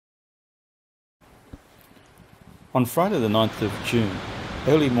On Friday the 9th of June,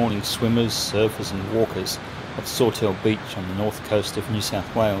 early morning swimmers, surfers and walkers at Sawtell Beach on the north coast of New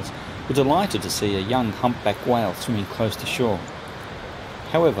South Wales were delighted to see a young humpback whale swimming close to shore.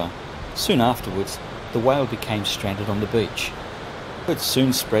 However, soon afterwards, the whale became stranded on the beach. It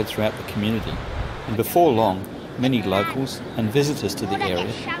soon spread throughout the community, and before long, many locals and visitors to the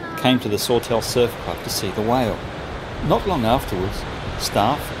area came to the Sawtell Surf Club to see the whale. Not long afterwards,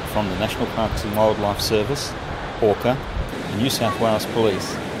 staff from the National Parks and Wildlife Service, Orca, the New South Wales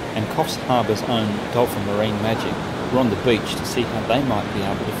Police and Coffs Harbour's own Dolphin Marine Magic were on the beach to see how they might be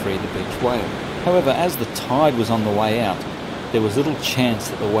able to free the beach whale. However, as the tide was on the way out, there was little chance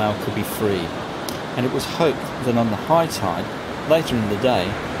that the whale could be freed, and it was hoped that on the high tide, later in the day,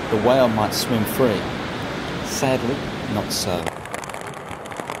 the whale might swim free. Sadly, not so.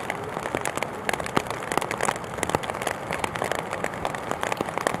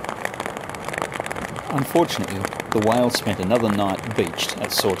 Unfortunately, the whale spent another night beached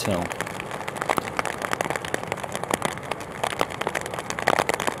at Sawtell.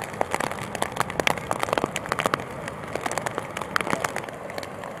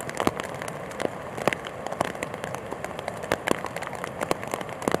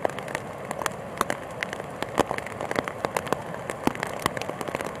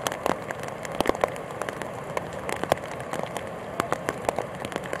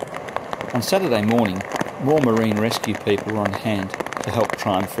 On Saturday morning, more marine rescue people were on hand to help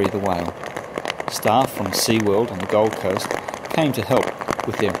try and free the whale. Staff from SeaWorld on the Gold Coast came to help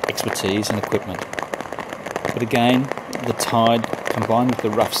with their expertise and equipment. But again, the tide combined with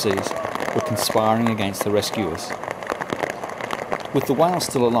the rough seas were conspiring against the rescuers. With the whale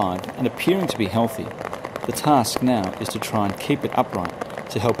still alive and appearing to be healthy, the task now is to try and keep it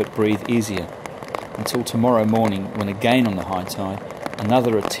upright to help it breathe easier, until tomorrow morning when again on the high tide,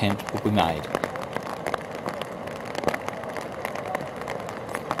 another attempt will be made.